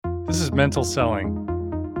This is Mental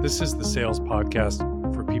Selling. This is the sales podcast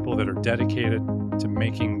for people that are dedicated to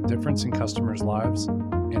making a difference in customers' lives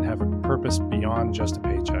and have a purpose beyond just a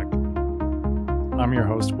paycheck. I'm your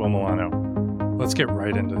host, Will Milano. Let's get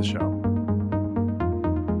right into the show.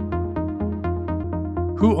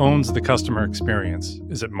 Who owns the customer experience?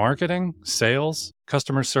 Is it marketing, sales,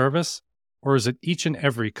 customer service, or is it each and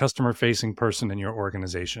every customer-facing person in your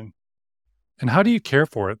organization? And how do you care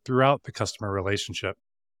for it throughout the customer relationship?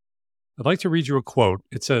 I'd like to read you a quote.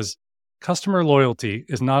 It says, "Customer loyalty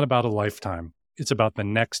is not about a lifetime. It's about the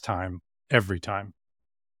next time, every time."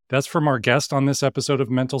 That's from our guest on this episode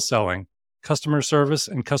of Mental Selling, customer service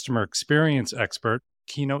and customer experience expert,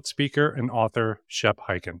 keynote speaker, and author, Shep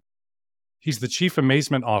Hyken. He's the Chief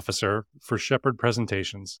Amazement Officer for Shepherd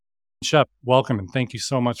Presentations. Shep, welcome, and thank you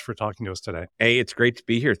so much for talking to us today. Hey, it's great to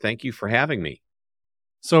be here. Thank you for having me.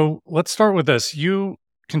 So let's start with this. You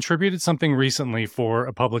contributed something recently for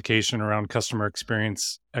a publication around customer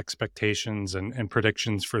experience expectations and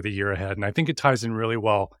predictions for the year ahead. And I think it ties in really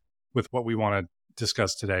well with what we want to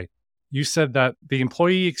discuss today. You said that the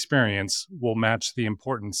employee experience will match the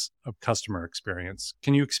importance of customer experience.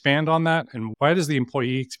 Can you expand on that? And why does the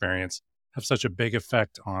employee experience have such a big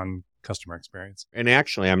effect on customer experience? And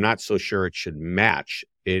actually, I'm not so sure it should match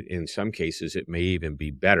it. In some cases, it may even be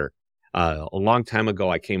better. A long time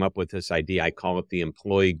ago, I came up with this idea. I call it the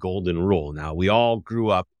employee golden rule. Now, we all grew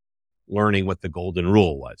up learning what the golden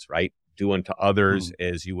rule was, right? Do unto others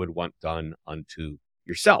as you would want done unto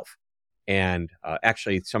yourself. And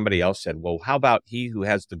actually, somebody else said, well, how about he who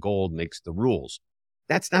has the gold makes the rules?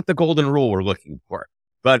 That's not the golden rule we're looking for.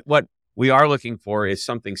 But what we are looking for is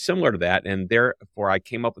something similar to that. And therefore, I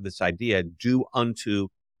came up with this idea, do unto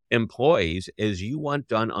employees as you want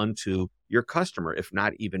done unto your customer, if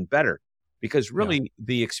not even better. Because really,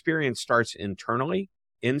 the experience starts internally,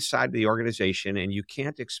 inside the organization, and you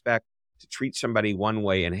can't expect to treat somebody one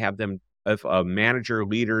way and have them, if a manager,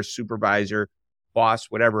 leader, supervisor, boss,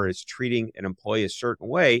 whatever, is treating an employee a certain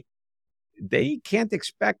way, they can't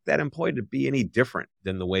expect that employee to be any different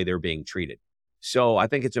than the way they're being treated. So I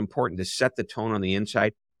think it's important to set the tone on the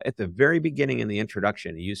inside. At the very beginning in the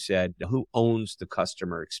introduction, you said, who owns the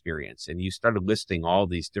customer experience? And you started listing all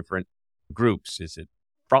these different groups. Is it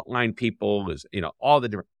frontline people? Is, all the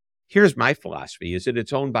different. Here's my philosophy, is that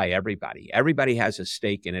it's owned by everybody. Everybody has a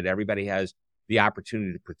stake in it. Everybody has the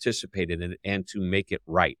opportunity to participate in it and to make it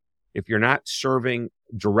right. If you're not serving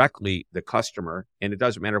directly the customer, and it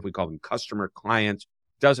doesn't matter if we call them customer, clients,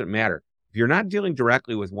 doesn't matter. If you're not dealing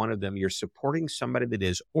directly with one of them, you're supporting somebody that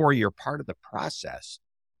is, or you're part of the process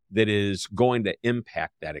that is going to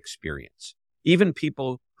impact that experience. Even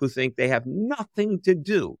people who think they have nothing to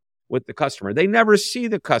do with the customer. They never see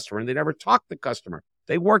the customer and they never talk to the customer.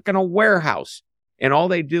 They work in a warehouse and all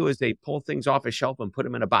they do is they pull things off a shelf and put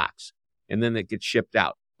them in a box and then they get shipped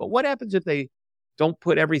out. But what happens if they don't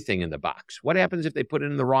put everything in the box? What happens if they put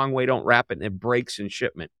it in the wrong way, don't wrap it, and it breaks in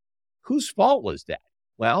shipment? Whose fault was that?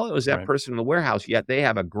 Well, it was that person in the warehouse, yet they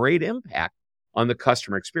have a great impact on the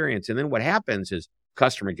customer experience. And then what happens is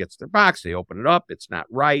customer gets their box, they open it up, it's not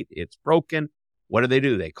right, it's broken. What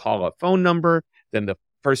do? They call a phone number, then the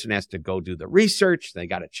person has to go do the research, they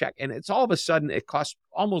got to check. And it's all of a sudden, it costs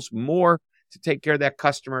almost more to take care of that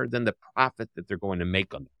customer than the profit that they're going to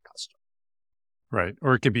make on that customer. Right.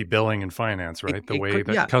 Or it could be billing and finance, right? The way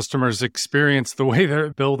that customers experience the way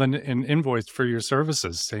they're billed and invoiced for your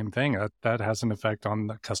services. Same thing. That has an effect on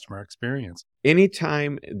the customer experience.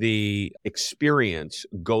 Anytime the experience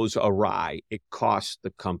goes awry, it costs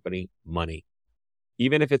the company money.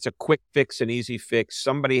 Even if it's a quick fix, an easy fix,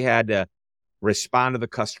 somebody had to respond to the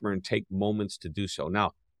customer and take moments to do so.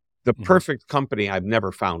 Now, the perfect company, I've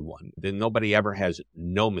never found one. Nobody ever has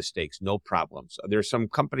no mistakes, no problems. There's some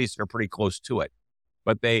companies that are pretty close to it,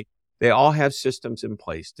 but they all have systems in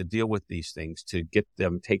place to deal with these things, to get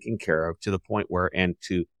them taken care of to the point where, and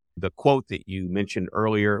to the quote that you mentioned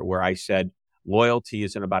earlier, where I said, loyalty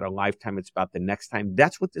isn't about a lifetime, it's about the next time.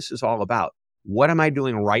 That's what this is all about. What am I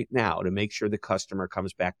doing right now to make sure the customer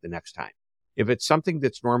comes back the next time? If it's something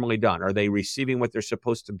that's normally done, are they receiving what they're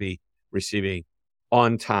supposed to be receiving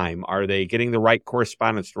on time? Are they getting the right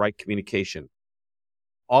correspondence, the right communication?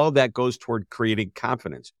 All of that goes toward creating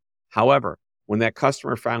confidence. However, when that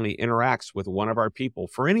customer finally interacts with one of our people,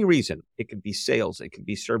 for any reason, it could be sales, it could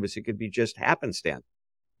be service, it could be just happenstance.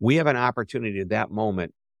 We have an opportunity at that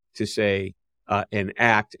moment to say and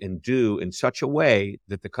act and do in such a way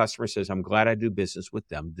that the customer says, I'm glad I do business with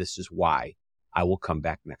them. This is why I will come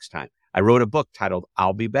back next time. I wrote a book titled,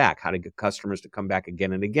 I'll Be Back, How to Get Customers to Come Back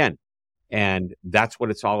Again and Again. And that's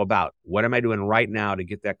what it's all about. What am I doing right now to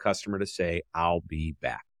get that customer to say, I'll be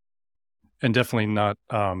back? And definitely not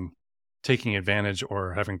taking advantage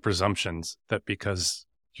or having presumptions that because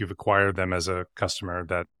you've acquired them as a customer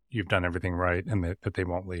that you've done everything right and that they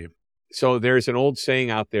won't leave. So there's an old saying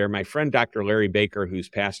out there. My friend, Dr. Larry Baker, who's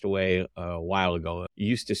passed away a while ago,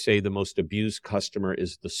 used to say the most abused customer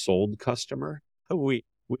is the sold customer. We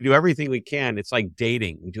do everything we can. It's like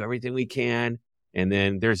dating. We do everything we can. And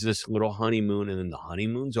then there's this little honeymoon, and then the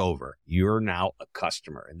honeymoon's over. You're now a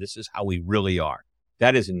customer, and this is how we really are.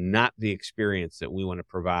 That is not the experience that we want to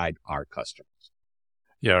provide our customers.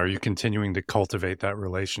 Yeah. Are you continuing to cultivate that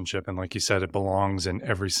relationship? And like you said, it belongs in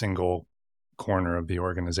every single corner of the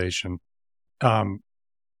organization.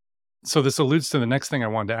 So this alludes to the next thing I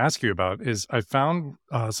wanted to ask you about is I found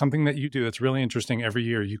something that you do that's really interesting every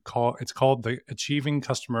year. It's called the Achieving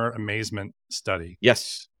Customer Amazement Study.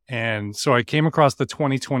 Yes. And so I came across the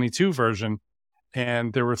 2022 version,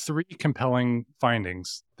 and there were 3 compelling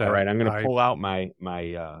findings. All right, I'm going to pull out my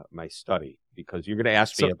study because you're going to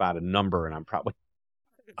ask me about a number, and I'm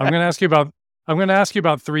going to ask you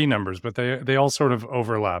about 3 numbers, but they all sort of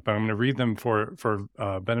overlap. I'm going to read them for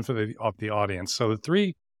benefit of the audience. So the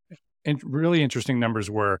 3 really interesting numbers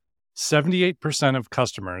were 78% of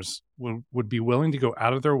customers would be willing to go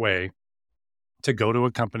out of their way to go to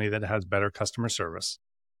a company that has better customer service.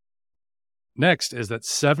 Next is that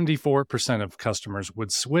 74% of customers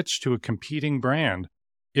would switch to a competing brand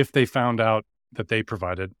if they found out that they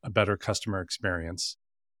provided a better customer experience.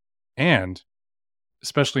 And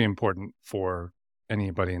especially important for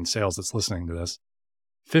anybody in sales that's listening to this,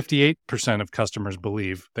 58% of customers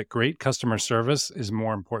believe that great customer service is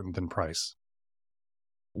more important than price.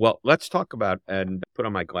 Well, let's talk about, and put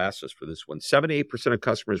on my glasses for this one, 78% of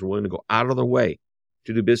customers are willing to go out of their way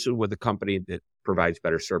to do business with a company that provides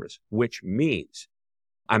better service, which means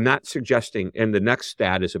I'm not suggesting, and the next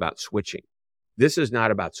stat is about switching. This is not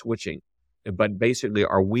about switching, but basically,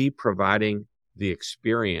 are we providing the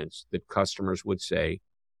experience that customers would say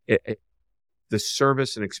the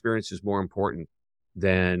service and experience is more important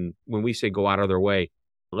than when we say go out of their way?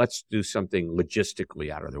 Let's do something logistically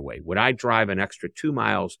out of their way. Would I drive an extra 2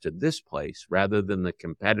 miles to this place rather than the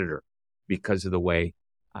competitor because of the way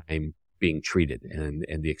I'm being treated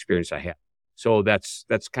and the experience I have? So that's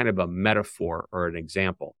kind of a metaphor or an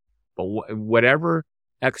example. But whatever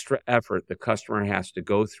extra effort the customer has to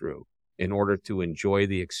go through in order to enjoy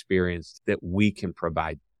the experience that we can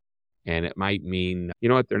provide. And it might mean, you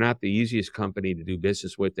know what, they're not the easiest company to do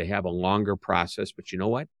business with. They have a longer process, but you know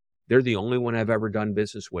what? They're the only one I've ever done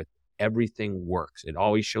business with. Everything works. It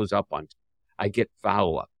always shows up on. I get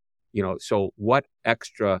follow-up. So what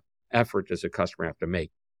extra effort does a customer have to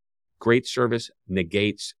make? Great service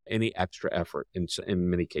negates any extra effort in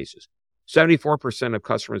many cases. 74% of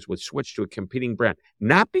customers would switch to a competing brand,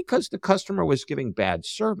 not because the customer was giving bad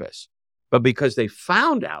service, but because they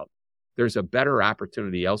found out there's a better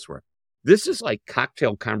opportunity elsewhere. This is like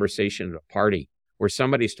cocktail conversation at a party where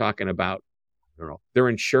somebody's talking about, their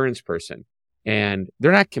insurance person, and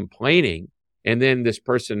they're not complaining. And then this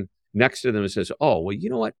person next to them says, oh, well, you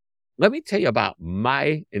know what? Let me tell you about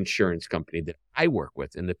my insurance company that I work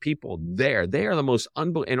with, and the people there, they are the most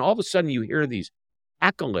unbelievable. And all of a sudden you hear these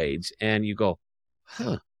accolades and you go,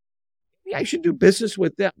 maybe I should do business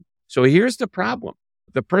with them. So here's the problem.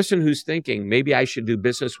 The person who's thinking, maybe I should do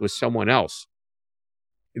business with someone else,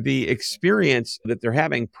 the experience that they're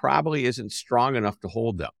having probably isn't strong enough to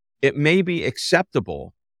hold them. It may be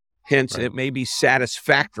acceptable. Hence, It may be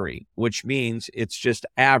satisfactory, which means it's just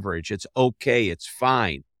average. It's okay. It's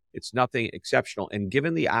fine. It's nothing exceptional. And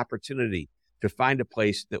given the opportunity to find a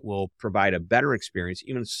place that will provide a better experience,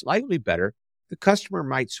 even slightly better, the customer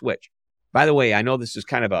might switch. By the way, I know this is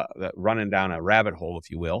kind of a running down a rabbit hole,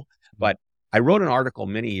 if you will, but I wrote an article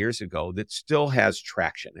many years ago that still has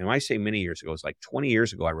traction. And when I say many years ago, it's like 20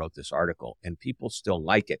 years ago I wrote this article, and people still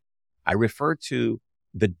like it. I refer to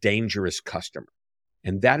the dangerous customer.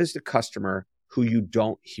 And that is the customer who you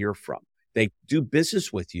don't hear from. They do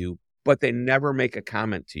business with you, but they never make a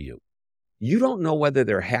comment to you. You don't know whether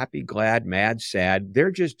they're happy, glad, mad, sad.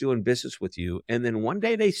 They're just doing business with you. And then one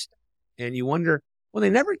day they stop, and you wonder, well, they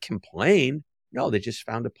never complained. No, they just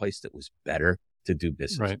found a place that was better to do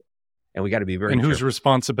business with. And we got to be very careful. And whose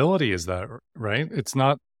responsibility is that, right? It's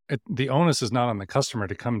not, the onus is not on the customer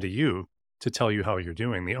to come to you to tell you how you're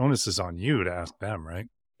doing. The onus is on you to ask them, right?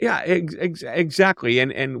 Yeah, exactly.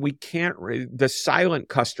 And we can't, the silent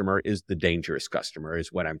customer is the dangerous customer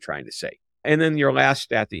is what I'm trying to say. And then your last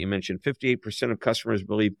stat that you mentioned, 58% of customers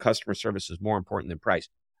believe customer service is more important than price.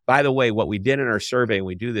 By the way, what we did in our survey, and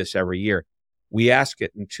we do this every year, we ask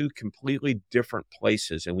it in 2 completely different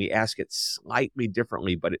places, and we ask it slightly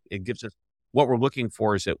differently, but it gives us, what we're looking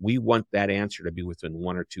for is that we want that answer to be within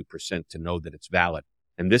 1 or 2% to know that it's valid.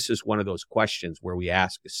 And this is one of those questions where we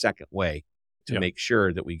ask a second way to make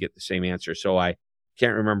sure that we get the same answer. So I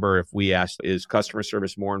can't remember if we asked, is customer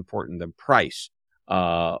service more important than price?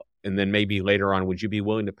 And then maybe later on, would you be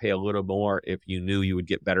willing to pay a little more if you knew you would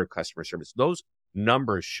get better customer service? Those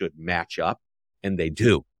numbers should match up, and they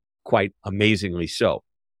do, quite amazingly so.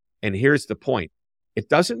 And here's the point. It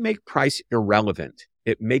doesn't make price irrelevant.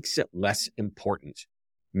 It makes it less important.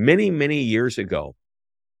 Many, many years ago,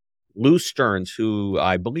 Lou Stearns, who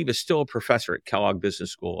I believe is still a professor at Kellogg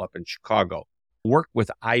Business School up in Chicago, worked with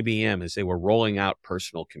IBM as they were rolling out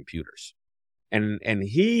personal computers. And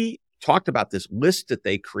he talked about this list that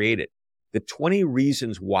they created, the 20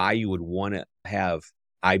 reasons why you would want to have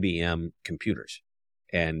IBM computers.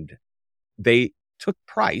 And they took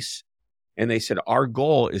price and they said, our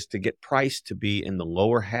goal is to get price to be in the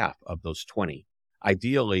lower half of those 20,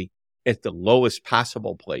 ideally at the lowest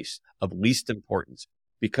possible place of least importance,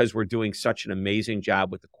 because we're doing such an amazing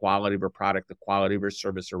job with the quality of our product, the quality of our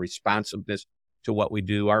service, our responsiveness to what we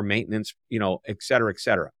do, our maintenance, et cetera, et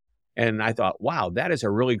cetera. And I thought, wow, that is a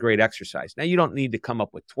really great exercise. Now, you don't need to come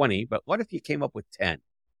up with 20, but what if you came up with 10?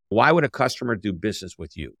 Why would a customer do business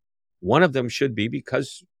with you? One of them should be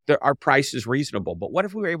because our price is reasonable. But what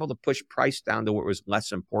if we were able to push price down to where it was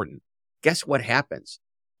less important? Guess what happens?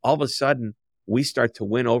 All of a sudden, we start to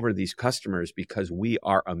win over these customers because we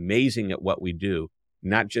are amazing at what we do,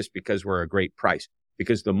 not just because we're a great price.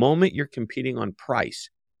 Because the moment you're competing on price,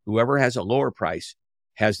 whoever has a lower price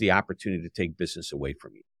has the opportunity to take business away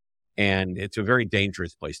from you. And it's a very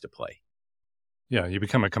dangerous place to play. Yeah, you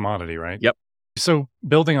become a commodity, right? Yep. So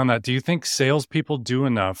building on that, do you think salespeople do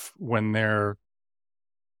enough when they're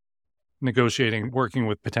negotiating, working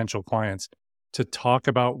with potential clients to talk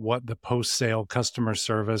about what the post-sale customer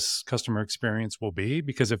service, customer experience will be?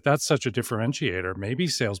 Because if that's such a differentiator, maybe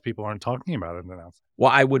salespeople aren't talking about it enough.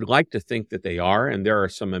 Well, I would like to think that they are, and there are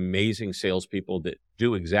some amazing salespeople that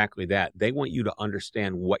do exactly that. They want you to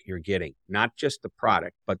understand what you're getting, not just the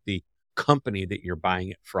product, but the company that you're buying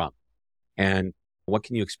it from. And what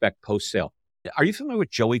can you expect post-sale? Are you familiar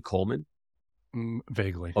with Joey Coleman?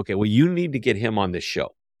 Vaguely. Okay, well, you need to get him on this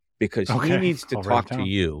show because he needs to talk to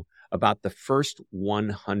you about the first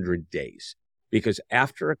 100 days. Because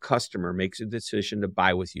after a customer makes a decision to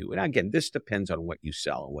buy with you, and again, this depends on what you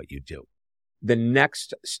sell and what you do, the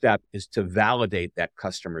next step is to validate that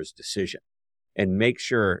customer's decision and make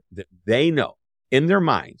sure that they know in their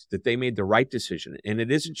minds that they made the right decision. And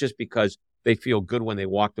it isn't just because they feel good when they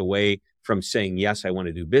walked away from saying, yes, I want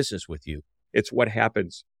to do business with you. It's what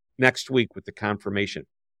happens next week with the confirmation.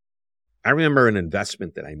 I remember an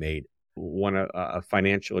investment that I made. A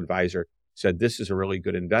financial advisor said, this is a really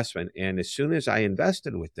good investment. And as soon as I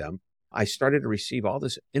invested with them, I started to receive all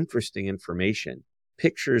this interesting information,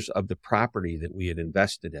 pictures of the property that we had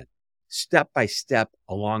invested in, step by step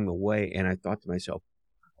along the way. And I thought to myself,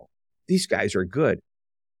 oh, these guys are good.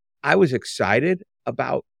 I was excited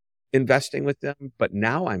about investing with them, but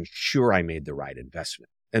now I'm sure I made the right investment.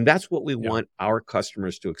 And that's what we want our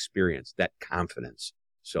customers to experience, that confidence.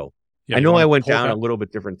 So I know I went down a little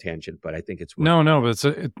bit different tangent, but I think it's no, but it's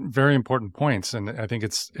very important points. And I think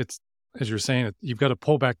it's as you're saying, you've got to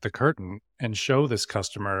pull back the curtain and show this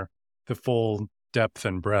customer the full depth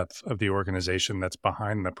and breadth of the organization that's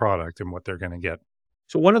behind the product and what they're going to get.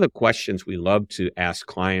 So one of the questions we love to ask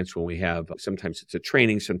clients when we have, sometimes it's a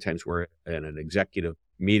training, sometimes we're in an executive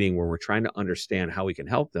meeting where we're trying to understand how we can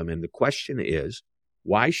help them. And the question is,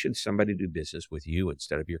 why should somebody do business with you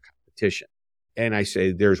instead of your competition? And I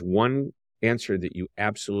say, there's one answer that you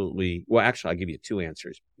absolutely, well, actually, I'll give you two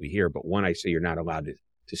answers we hear, but one I say you're not allowed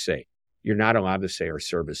to say. You're not allowed to say our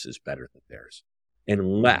service is better than theirs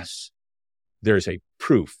unless there's a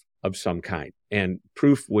proof of some kind. And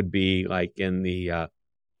proof would be like in the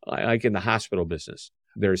hospital business.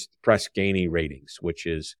 There's Press Ganey ratings, which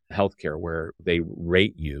is healthcare, where they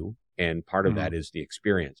rate you. And part of that is the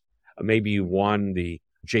experience. Maybe you won the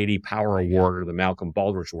J.D. Power Award or the Malcolm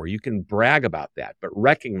Baldrige Award. You can brag about that, but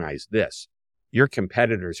recognize this. Your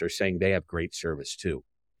competitors are saying they have great service too.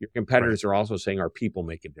 Your competitors are also saying our people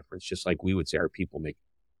make a difference, just like we would say our people make.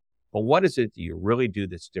 But what is it that you really do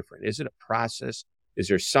that's different? Is it a process? Is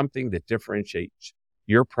there something that differentiates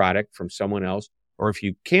your product from someone else? Or if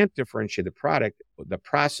you can't differentiate the product, the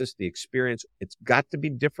process, the experience, it's got to be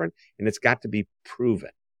different and it's got to be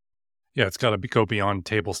proven. Yeah, it's got to go beyond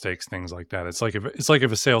table stakes, things like that. It's like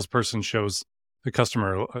if a salesperson shows the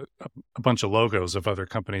customer a bunch of logos of other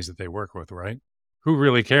companies that they work with, right? Who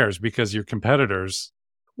really cares? Because your competitors.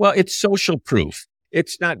 Well, it's social proof.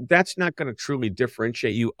 That's not going to truly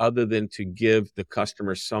differentiate you other than to give the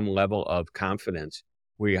customer some level of confidence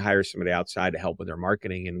we hire somebody outside to help with their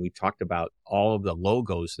marketing. And we talked about all of the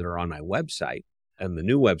logos that are on my website and the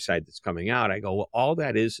new website that's coming out. I go, well, all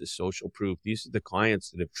that is social proof. These are the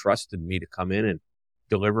clients that have trusted me to come in and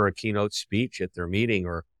deliver a keynote speech at their meeting,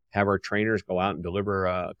 or have our trainers go out and deliver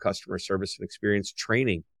a customer service and experience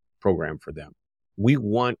training program for them. We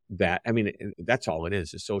want that. I mean, that's all it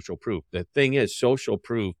is social proof. The thing is, social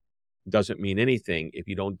proof doesn't mean anything if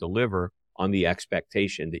you don't deliver on the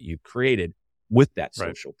expectation that you've created with that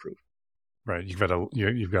social proof. Right. You've got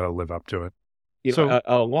to live up to it.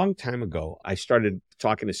 A long time ago, I started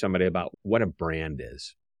talking to somebody about what a brand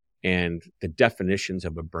is and the definitions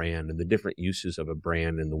of a brand and the different uses of a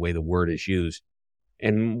brand and the way the word is used.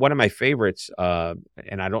 And one of my favorites,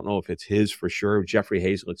 and I don't know if it's his for sure, Jeffrey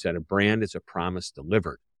Hazlett said, a brand is a promise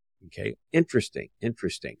delivered. Okay. Interesting.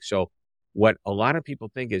 So what a lot of people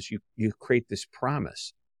think is you create this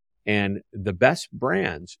promise, and the best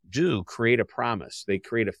brands do create a promise. They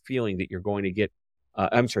create a feeling that you're going to get,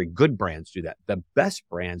 good brands do that. The best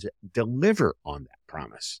brands deliver on that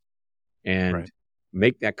promise and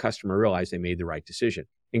make that customer realize they made the right decision.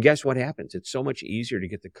 And guess what happens? It's so much easier to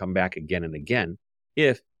get to come back again and again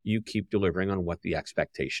if you keep delivering on what the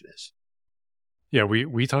expectation is. Yeah,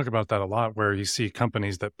 we talk about that a lot, where you see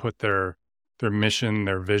companies that put their mission,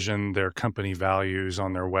 their vision, their company values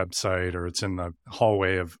on their website, or it's in the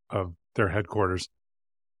hallway of their headquarters.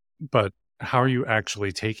 But how are you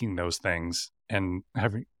actually taking those things and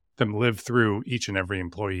having them live through each and every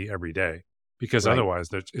employee every day? Because otherwise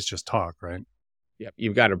it's just talk, right? Yeah,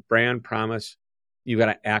 you've got a brand promise. You've got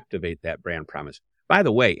to activate that brand promise. By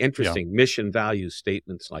the way, interesting mission value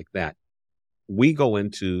statements like that. We go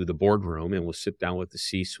into the boardroom and we'll sit down with the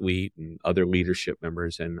C-suite and other leadership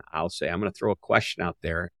members, and I'll say, I'm going to throw a question out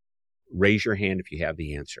there. Raise your hand if you have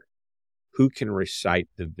the answer. Who can recite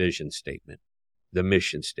the vision statement, the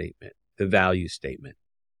mission statement, the value statement?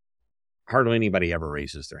 Hardly anybody ever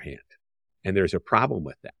raises their hand. And there's a problem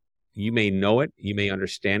with that. You may know it, you may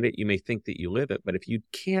understand it, you may think that you live it, but if you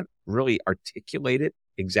can't really articulate it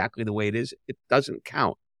exactly the way it is, it doesn't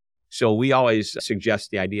count. So we always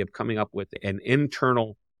suggest the idea of coming up with an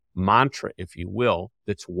internal mantra, if you will,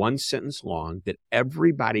 that's one sentence long that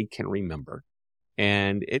everybody can remember.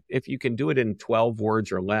 And if you can do it in 12 words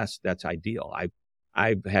or less, that's ideal.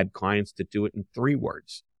 I've had clients that do it in 3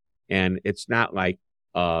 words. And it's not like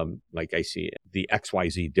I see the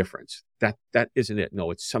XYZ difference. That isn't it.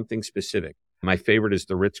 No, it's something specific. My favorite is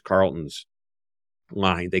the Ritz-Carlton's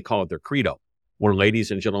line. They call it their credo. We're ladies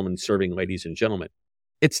and gentlemen serving ladies and gentlemen.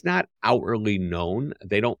 It's not outwardly known.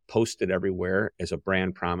 They don't post it everywhere as a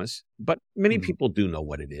brand promise, but many people do know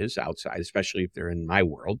what it is outside, especially if they're in my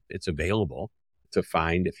world. It's available to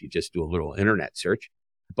find if you just do a little internet search.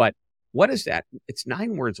 But what is that? It's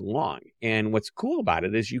 9 words long. And what's cool about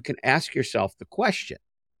it is you can ask yourself the question,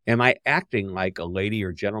 am I acting like a lady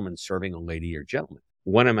or gentleman serving a lady or gentleman?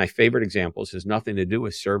 One of my favorite examples has nothing to do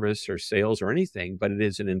with service or sales or anything, but it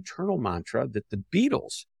is an internal mantra that the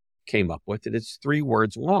Beatles came up with. It is 3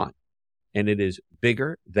 words long, and it is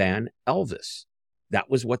bigger than Elvis. That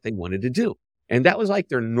was what they wanted to do. And that was like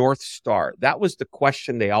their North Star. That was the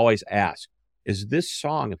question they always asked. Is this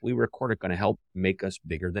song, if we record it, going to help make us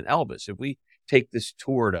bigger than Elvis? If we take this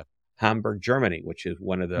tour to Hamburg, Germany, which is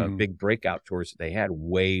one of the big breakout tours that they had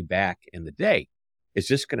way back in the day, is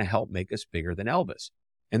this going to help make us bigger than Elvis?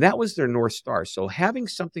 And that was their North Star. So having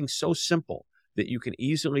something so simple that you can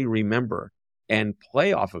easily remember and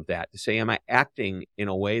play off of that to say, am I acting in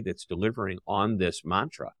a way that's delivering on this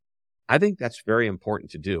mantra? I think that's very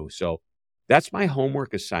important to do. So that's my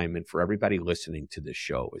homework assignment for everybody listening to this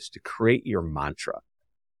show, is to create your mantra.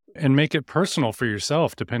 And make it personal for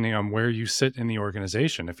yourself, depending on where you sit in the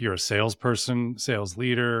organization. If you're a salesperson, sales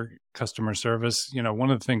leader, customer service,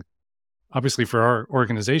 one of the things, obviously for our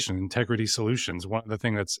organization, Integrity Solutions, one of the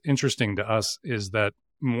things that's interesting to us is that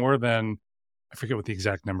more than, I forget what the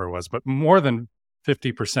exact number was, but more than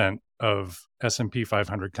 50% of S&P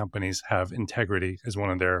 500 companies have integrity as one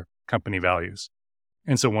of their company values.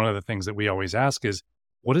 And so one of the things that we always ask is,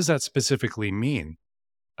 what does that specifically mean?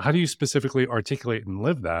 How do you specifically articulate and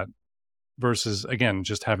live that versus, again,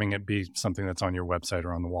 just having it be something that's on your website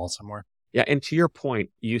or on the wall somewhere? Yeah. And to your point,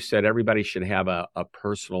 you said everybody should have a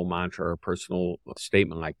personal mantra or a personal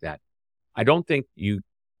statement like that. I think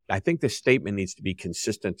the statement needs to be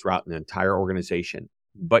consistent throughout an entire organization,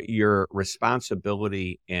 but your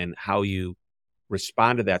responsibility and how you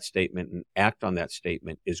respond to that statement and act on that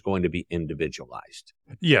statement is going to be individualized.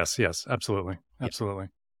 Yes, absolutely. Absolutely.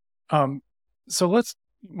 So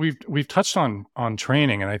we've touched on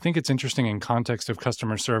training, and I think it's interesting in context of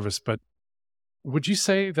customer service, but would you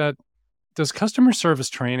say that Does customer service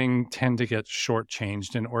training tend to get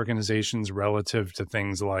shortchanged in organizations relative to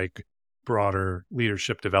things like broader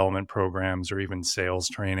leadership development programs or even sales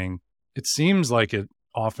training? It seems like it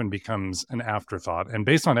often becomes an afterthought. And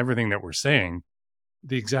based on everything that we're saying,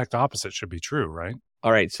 the exact opposite should be true, right?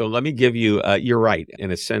 All right. So let me give you, you're right.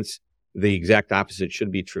 In a sense, the exact opposite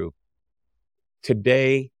should be true.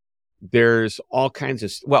 Today, there's all kinds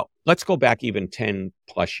of, well, let's go back even 10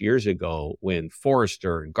 plus years ago when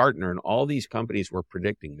Forrester and Gartner and all these companies were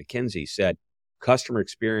predicting, McKinsey said, customer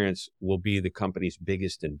experience will be the company's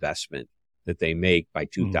biggest investment that they make by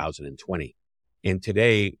 2020. And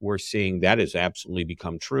today we're seeing that has absolutely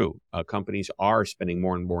become true. Companies are spending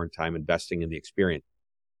more and more time investing in the experience.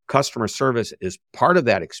 Customer service is part of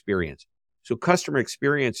that experience. So customer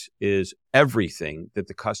experience is everything that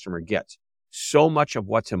the customer gets. So much of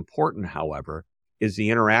what's important, however, is the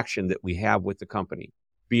interaction that we have with the company,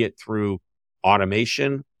 be it through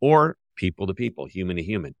automation or people to people, human to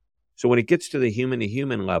human. So when it gets to the human to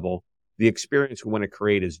human level, the experience we want to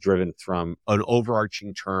create is driven from an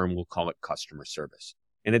overarching term. We'll call it customer service.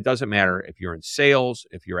 And it doesn't matter if you're in sales,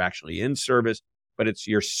 if you're actually in service, but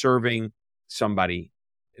you're serving somebody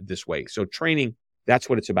this way. So training, that's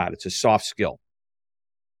what it's about. It's a soft skill.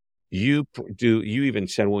 You even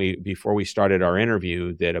said before we started our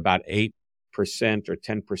interview that about 8% or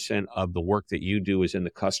 10% of the work that you do is in the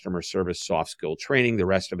customer service soft skill training. The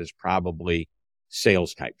rest of it is probably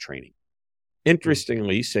sales type training.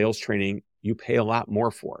 Interestingly, sales training, you pay a lot more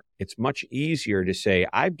for. It's much easier to say,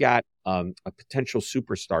 I've got a potential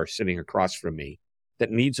superstar sitting across from me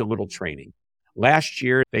that needs a little training. Last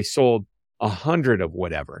year, they sold 100 of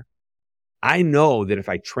whatever. I know that if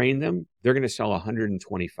I train them, they're going to sell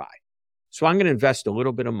 125. So I'm going to invest a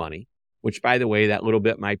little bit of money, which, by the way, that little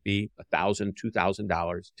bit might be $1,000,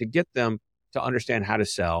 $2,000 to get them to understand how to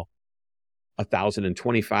sell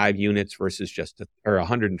 1,025 units versus or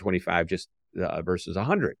 125 versus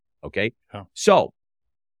 100. Okay. Oh. So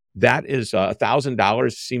that is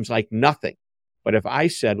 $1,000 seems like nothing. But if I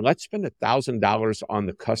said, let's spend $1,000 on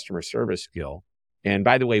the customer service skill. And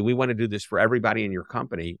by the way, we want to do this for everybody in your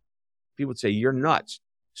company. People would say, you're nuts.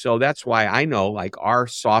 So that's why I know, like, our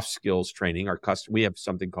soft skills training, we have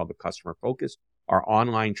something called the customer focus. Our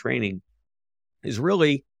online training is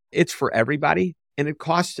really, it's for everybody. And it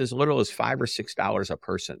costs as little as $5 or $6 a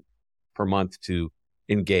person per month to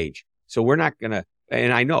engage. So we're not going to,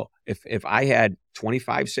 and I know if I had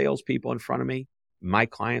 25 salespeople in front of me, my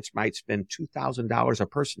clients might spend $2,000 a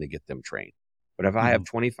person to get them trained. But if I have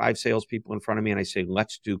 25 salespeople in front of me and I say,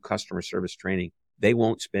 let's do customer service training, they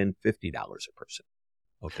won't spend $50 a person.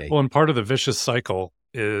 Okay. Well, and part of the vicious cycle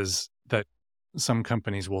is that some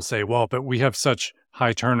companies will say, well, but we have such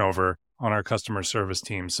high turnover on our customer service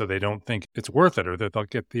team, so they don't think it's worth it or that they'll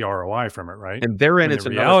get the ROI from it, right? And therein it's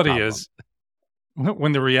another problem.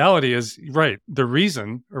 When the reality is, right, the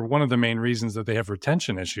reason or one of the main reasons that they have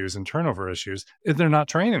retention issues and turnover issues is they're not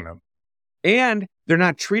training them. And they're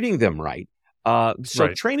not treating them right. So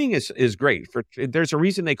right. Training is great. There's a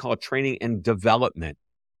reason they call it training and development.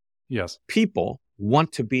 Yes. People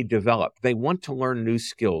want to be developed. They want to learn new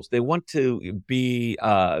skills. They want to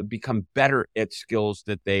become better at skills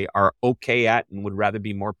that they are okay at and would rather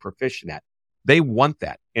be more proficient at. They want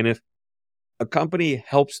that. And if a company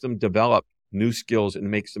helps them develop new skills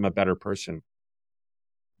and makes them a better person,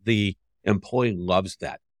 the employee loves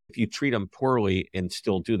that. If you treat them poorly and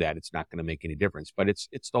still do that, it's not going to make any difference. But it's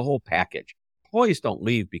the whole package. Employees don't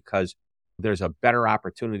leave because there's a better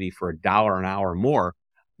opportunity for $1 an hour more.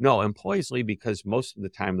 No, employees leave because most of the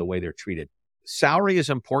time the way they're treated. Salary is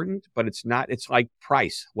important, but it's not. It's like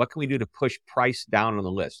price. What can we do to push price down on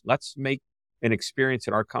the list? Let's make an experience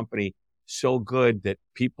at our company so good that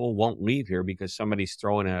people won't leave here because somebody's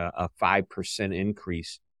throwing a 5%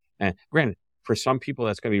 increase. And granted, for some people,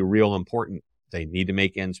 that's going to be real important. They need to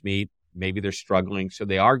make ends meet. Maybe they're struggling. So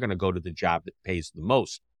they are going to go to the job that pays the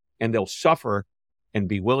most, and they'll suffer and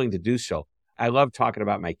be willing to do so. I love talking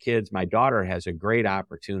about my kids. My daughter has a great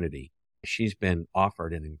opportunity. She's been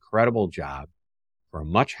offered an incredible job for a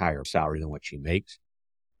much higher salary than what she makes.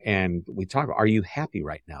 And we talk about, are you happy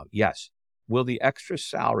right now? Yes. Will the extra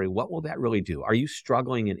salary, what will that really do? Are you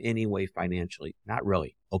struggling in any way financially? Not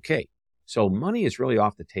really. Okay. So money is really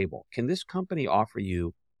off the table. Can this company offer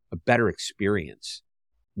you a better experience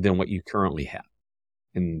than what you currently have?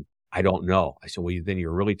 And I don't know. I said, well, then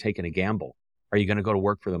you're really taking a gamble. Are you going to go to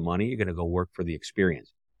work for the money? You're going to go work for the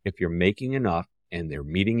experience. If you're making enough and they're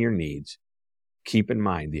meeting your needs, keep in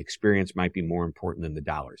mind the experience might be more important than the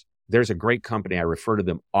dollars. There's a great company. I refer to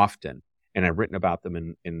them often, and I've written about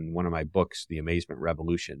them in one of my books, The Amazement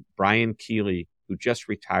Revolution. Brian Keeley, who just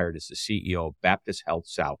retired as the CEO of Baptist Health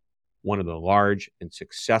South, one of the large and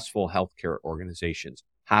successful healthcare organizations,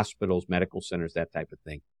 hospitals, medical centers, that type of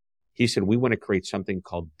thing. He said, we want to create something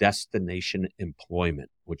called destination employment,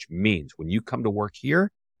 which means when you come to work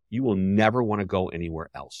here, you will never want to go anywhere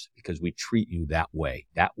else because we treat you that way,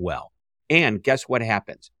 that well. And guess what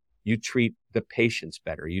happens? You treat the patients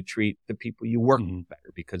better. You treat the people you work with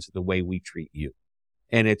better because of the way we treat you.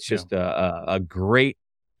 And it's just a great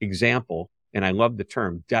example. And I love the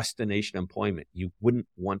term destination employment. You wouldn't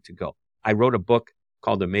want to go. I wrote a book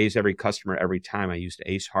called Amaze Every Customer Every Time. I used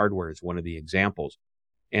Ace Hardware as one of the examples.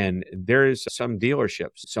 And there's some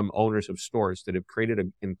dealerships, some owners of stores that have created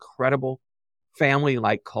an incredible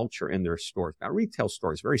family-like culture in their stores. Now, retail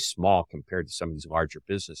stores, very small compared to some of these larger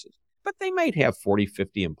businesses, but they might have 40,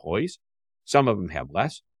 50 employees. Some of them have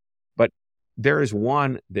less. But there is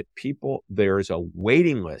one that there's a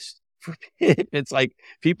waiting list. It's like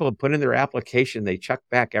people put in their application, they check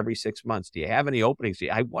back every 6 months. Do you have any openings?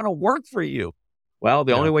 I want to work for you. Well,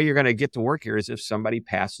 the only way you're going to get to work here is if somebody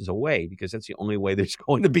passes away, because that's the only way there's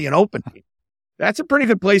going to be an opening. That's a pretty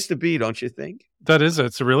good place to be, don't you think? That is,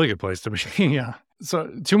 it's a really good place to be. Yeah.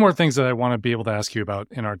 So 2 more things that I want to be able to ask you about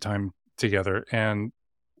in our time together. And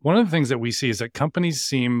one of the things that we see is that companies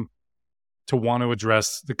seem to want to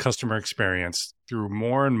address the customer experience through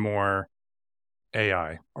more and more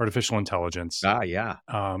AI, artificial intelligence. Yeah.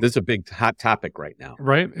 This is a big hot topic right now.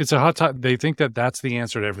 Right? It's a hot topic. They think that that's the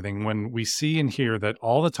answer to everything. When we see and hear that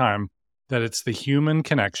all the time, that it's the human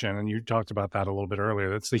connection, and you talked about that a little bit earlier,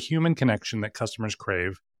 that's the human connection that customers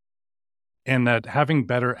crave, and that having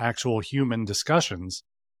better actual human discussions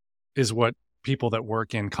is what people that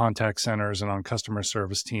work in contact centers and on customer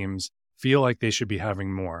service teams feel like they should be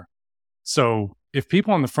having more. So if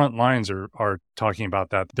people on the front lines are talking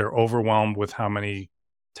about that, they're overwhelmed with how many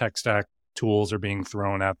tech stack tools are being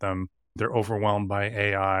thrown at them. They're overwhelmed by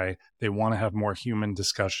AI. They want to have more human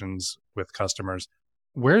discussions with customers.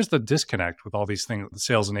 Where's the disconnect with all these things, the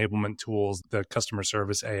sales enablement tools, the customer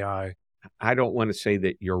service AI? I don't want to say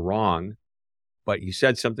that you're wrong, but you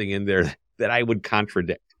said something in there that I would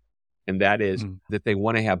contradict. And that is that they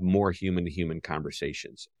want to have more human-to-human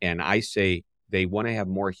conversations. And I say they want to have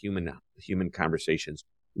more human conversations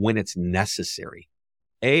when it's necessary.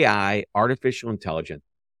 AI, artificial intelligence,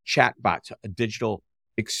 chatbots, a digital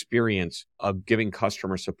experience of giving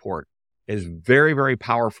customer support is very, very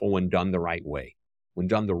powerful when done the right way. When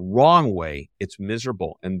done the wrong way, it's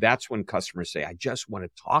miserable. And that's when customers say, I just want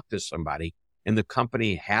to talk to somebody. And the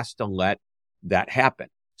company has to let that happen.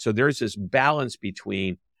 So there's this balance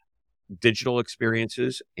between digital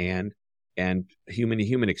experiences and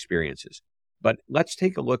human-to-human experiences. But let's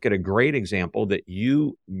take a look at a great example that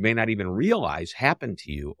you may not even realize happened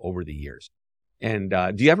to you over the years. And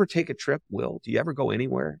do you ever take a trip, Will? Do you ever go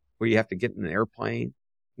anywhere where you have to get in an airplane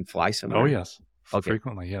and fly somewhere? Oh, yes. Okay.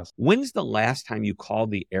 Frequently, yes. When's the last time you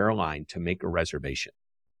called the airline to make a reservation?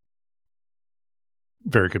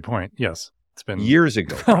 Very good point. Yes. It's been years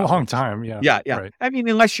ago. A long time. Yeah. Yeah. Right. I mean,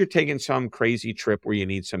 unless you're taking some crazy trip where you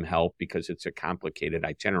need some help because it's a complicated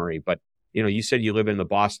itinerary. But, you said you live in the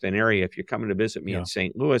Boston area. If you're coming to visit me in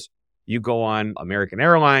St. Louis, you go on American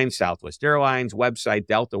Airlines, Southwest Airlines, website,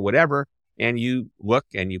 Delta, whatever, and you look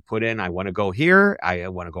and you put in, I want to go here. I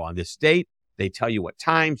want to go on this date. They tell you what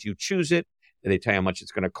times, you choose it. They tell you how much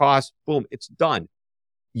it's going to cost. Boom, it's done.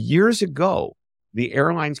 Years ago, the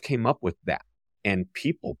airlines came up with that and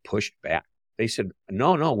people pushed back. They said,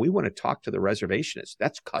 no, we want to talk to the reservationist.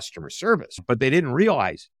 That's customer service. But they didn't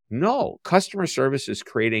realize, no, customer service is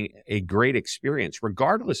creating a great experience,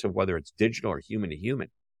 regardless of whether it's digital or human to human.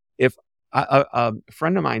 If a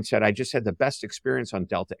friend of mine said, I just had the best experience on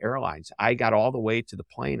Delta Airlines. I got all the way to the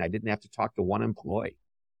plane. I didn't have to talk to one employee.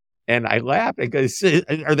 And I laughed. I go,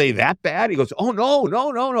 are they that bad? He goes, oh,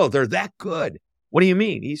 no. They're that good. What do you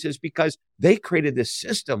mean? He says, because they created this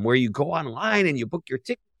system where you go online and you book your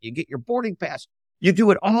ticket, you get your boarding pass, you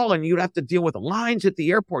do it all, and you don't have to deal with lines at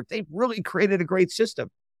the airport. They've really created a great system.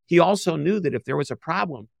 He also knew that if there was a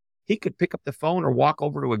problem, he could pick up the phone or walk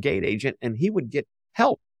over to a gate agent and he would get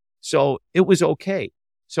help. So it was okay.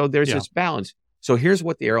 So there's this balance. So here's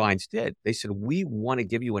what the airlines did. They said, we want to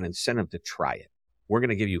give you an incentive to try it. We're going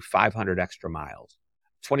to give you 500 extra miles,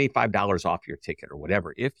 $25 off your ticket or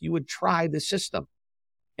whatever, if you would try the system.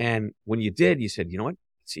 And when you did, you said, you know what?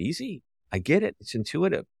 It's easy. I get it. It's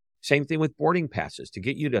intuitive. Same thing with boarding passes. To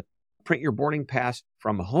get you to print your boarding pass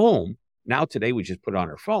from home. Now, today, we just put it on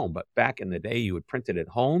our phone. But back in the day, you would print it at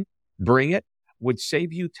home, bring it, would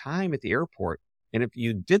save you time at the airport. And if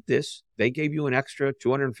you did this, they gave you an extra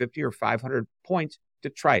 250 or 500 points to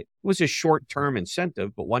try it. It was a short-term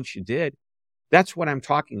incentive, but once you did, that's what I'm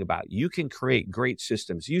talking about. You can create great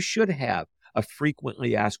systems. You should have a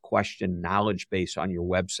frequently asked question knowledge base on your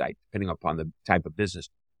website, depending upon the type of business.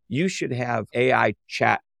 You should have AI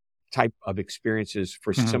chat type of experiences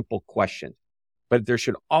for simple questions, but there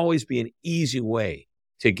should always be an easy way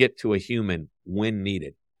to get to a human when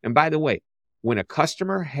needed. And by the way, when a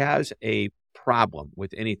customer has a problem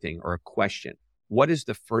with anything or a question, what is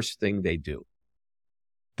the first thing they do?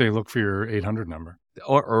 They look for your 800 number.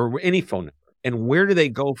 Or any phone number. And where do they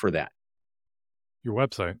go for that? Your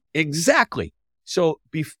website. Exactly. So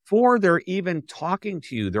before they're even talking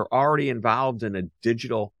to you, they're already involved in a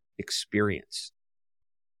digital experience.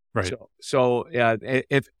 Right. So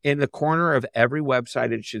if in the corner of every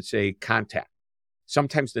website, it should say contact.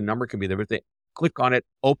 Sometimes the number can be there, but they click on it,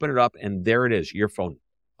 open it up, and there it is, your phone.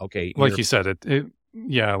 Okay. Like you said,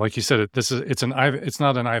 it's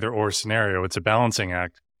not an either or scenario. It's a balancing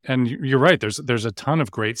act. And you're right. There's a ton of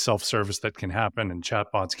great self-service that can happen, and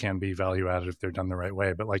chatbots can be value added if they're done the right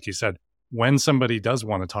way. But like you said, when somebody does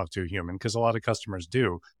want to talk to a human, because a lot of customers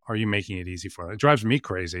do, are you making it easy for them? It drives me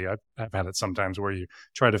crazy. I've had it sometimes where you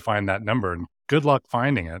try to find that number, and good luck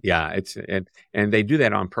finding it. Yeah, and they do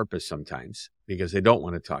that on purpose sometimes because they don't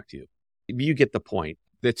want to talk to you. You get the point.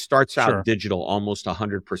 It starts out digital almost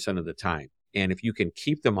 100% of the time. And if you can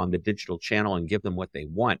keep them on the digital channel and give them what they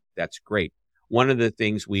want, that's great. One of the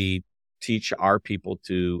things we teach our people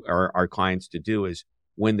to, or our clients to do, is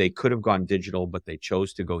when they could have gone digital, but they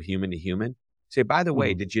chose to go human to human, say, by the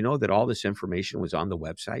way, did you know that all this information was on the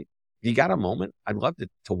website? If you got a moment, I'd love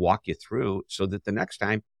to walk you through so that the next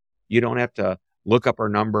time you don't have to look up our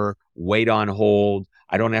number, wait on hold.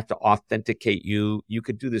 I don't have to authenticate you. You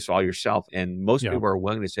could do this all yourself. And most people are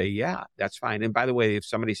willing to say, yeah, that's fine. And by the way, if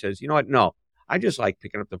somebody says, you know what? No, I just like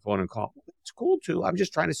picking up the phone and call. It's cool too. I'm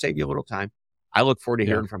just trying to save you a little time. I look forward to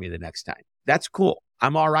hearing from you the next time. That's cool.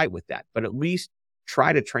 I'm all right with that. But at least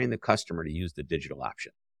try to train the customer to use the digital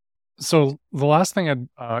option. So the last thing in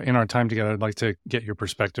our time together, I'd like to get your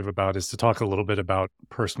perspective about is to talk a little bit about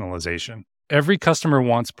personalization. Every customer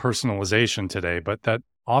wants personalization today, but that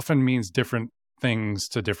often means different things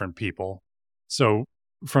to different people. So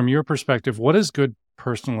from your perspective, what does good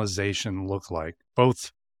personalization look like,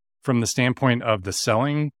 both from the standpoint of the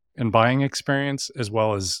selling and buying experience as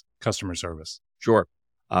well as customer service? Sure.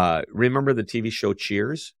 Remember the TV show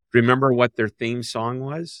Cheers? Remember what their theme song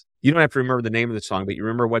was? You don't have to remember the name of the song, but you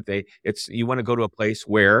remember you want to go to a place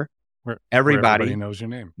where everybody knows your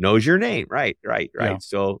name. Knows your name. Right. Yeah.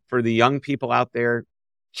 So for the young people out there,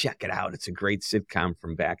 check it out. It's a great sitcom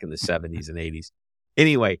from back in the 70s and 80s.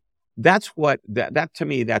 Anyway, that's what that to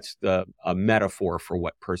me, that's a metaphor for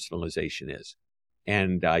what personalization is.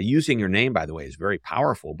 And using your name, by the way, is very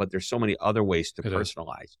powerful, but there's so many other ways to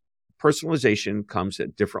personalize. Personalization comes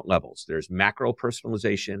at different levels. There's macro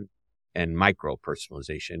personalization and micro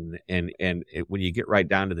personalization. And when you get right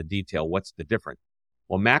down to the detail, what's the difference?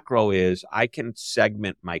 Well, macro is I can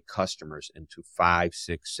segment my customers into 5,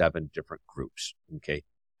 6, 7 different groups. Okay.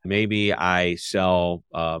 Maybe I sell,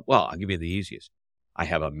 I'll give you the easiest. I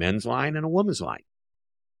have a men's line and a woman's line.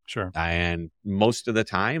 Sure. And most of the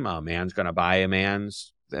time, a man's going to buy a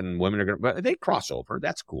man's, and women are going to, but they cross over.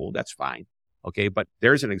 That's cool. That's fine. Okay. But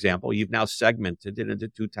there's an example. You've now segmented it into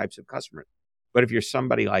 2 types of customers. But if you're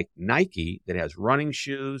somebody like Nike that has running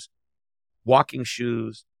shoes, walking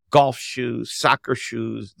shoes, golf shoes, soccer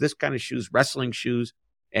shoes, this kind of shoes, wrestling shoes,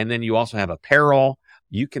 and then you also have apparel,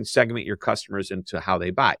 you can segment your customers into how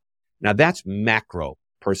they buy. Now that's macro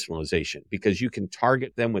personalization because you can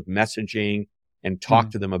target them with messaging and talk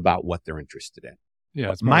to them about what they're interested in.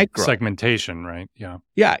 Yeah, it's micro segmentation, right? Yeah.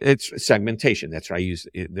 Yeah, it's segmentation. That's what I used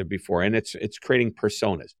there before. And it's creating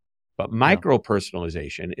personas. But micro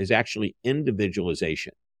personalization is actually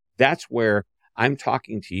individualization. That's where I'm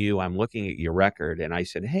talking to you, I'm looking at your record, and I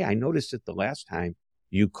said, hey, I noticed that the last time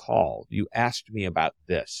you called, you asked me about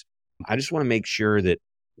this. I just want to make sure that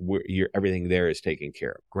everything there is taken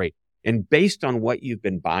care of. Great. And based on what you've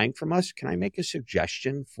been buying from us, can I make a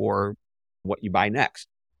suggestion for what you buy next?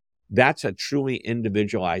 That's a truly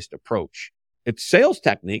individualized approach. It's sales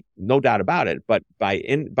technique, no doubt about it. But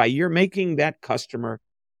by you're making that customer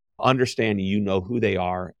understand who they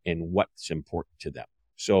are and what's important to them.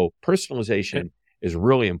 So personalization is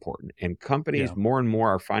really important. And companies more and more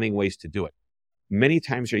are finding ways to do it. Many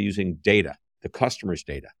times they're using data, the customer's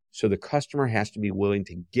data. So the customer has to be willing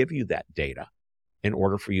to give you that data in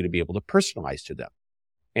order for you to be able to personalize to them.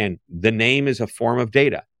 And the name is a form of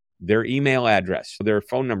data. Their email address, their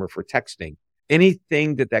phone number for texting,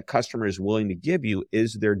 anything that customer is willing to give you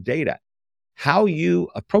is their data. How you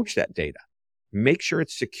approach that data, make sure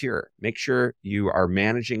it's secure, make sure you are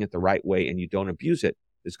managing it the right way and you don't abuse it,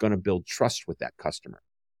 is going to build trust with that customer.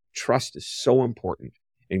 Trust is so important.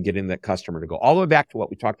 and getting that customer to go all the way back to what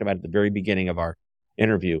we talked about at the very beginning of our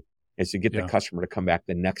interview, is to get the customer to come back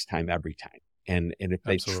the next time, every time. And if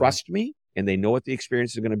they trust me and they know what the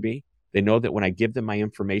experience is going to be, they know that when I give them my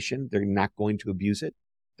information, they're not going to abuse it.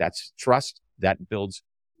 That's trust. That builds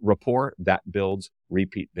rapport. That builds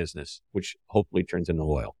repeat business, which hopefully turns into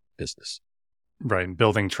loyal business. Right. And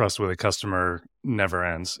building trust with a customer never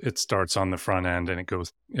ends. It starts on the front end and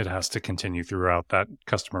it has to continue throughout that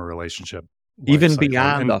customer relationship. Even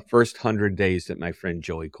beyond the first 100 days that my friend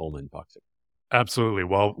Joey Coleman talks about. Absolutely.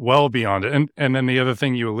 Well beyond it. And then the other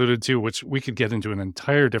thing you alluded to, which we could get into an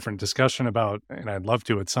entire different discussion about, and I'd love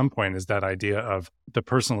to at some point, is that idea of the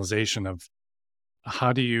personalization of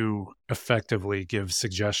how do you effectively give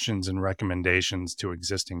suggestions and recommendations to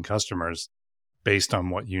existing customers based on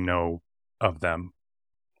what you know of them.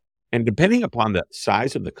 And depending upon the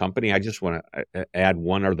size of the company, I just want to add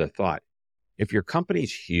one other thought. If your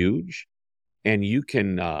company's huge and you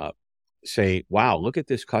can say, wow, look at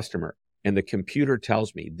this customer, and the computer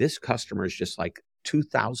tells me this customer is just like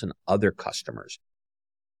 2,000 other customers,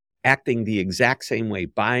 acting the exact same way,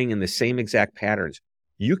 buying in the same exact patterns,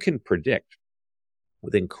 you can predict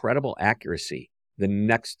with incredible accuracy the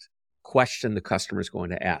next question the customer is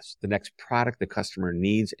going to ask, the next product the customer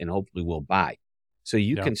needs and hopefully will buy. So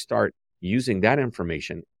you can start using that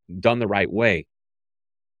information done the right way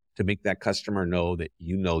to make that customer know that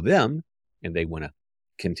you know them and they want to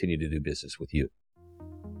continue to do business with you.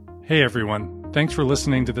 Hey everyone, thanks for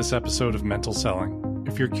listening to this episode of Mental Selling.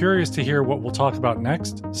 If you're curious to hear what we'll talk about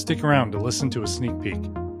next, stick around to listen to a sneak peek.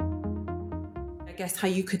 I guess how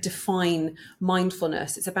you could define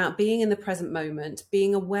mindfulness. It's about being in the present moment,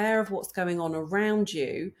 being aware of what's going on around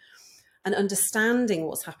you and understanding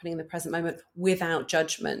what's happening in the present moment without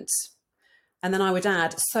judgment. And then I would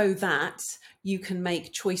add, so that you can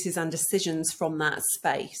make choices and decisions from that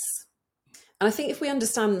space. And I think if we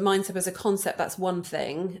understand mindset as a concept, that's one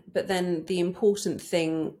thing. But then the important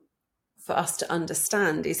thing for us to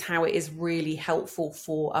understand is how it is really helpful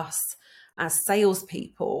for us as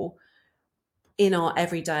salespeople in our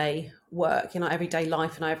everyday work, in our everyday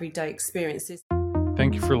life, and our everyday experiences.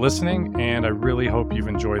 Thank you for listening, and I really hope you've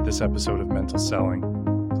enjoyed this episode of Mental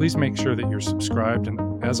Selling. Please make sure that you're subscribed,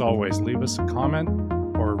 and as always, leave us a comment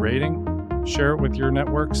or a rating. Share it with your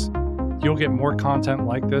networks. You'll get more content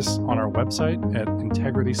like this on our website at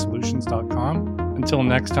integritysolutions.com. Until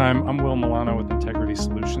next time, I'm Will Milano with Integrity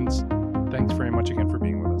Solutions. Thanks very much again for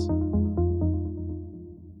being with us.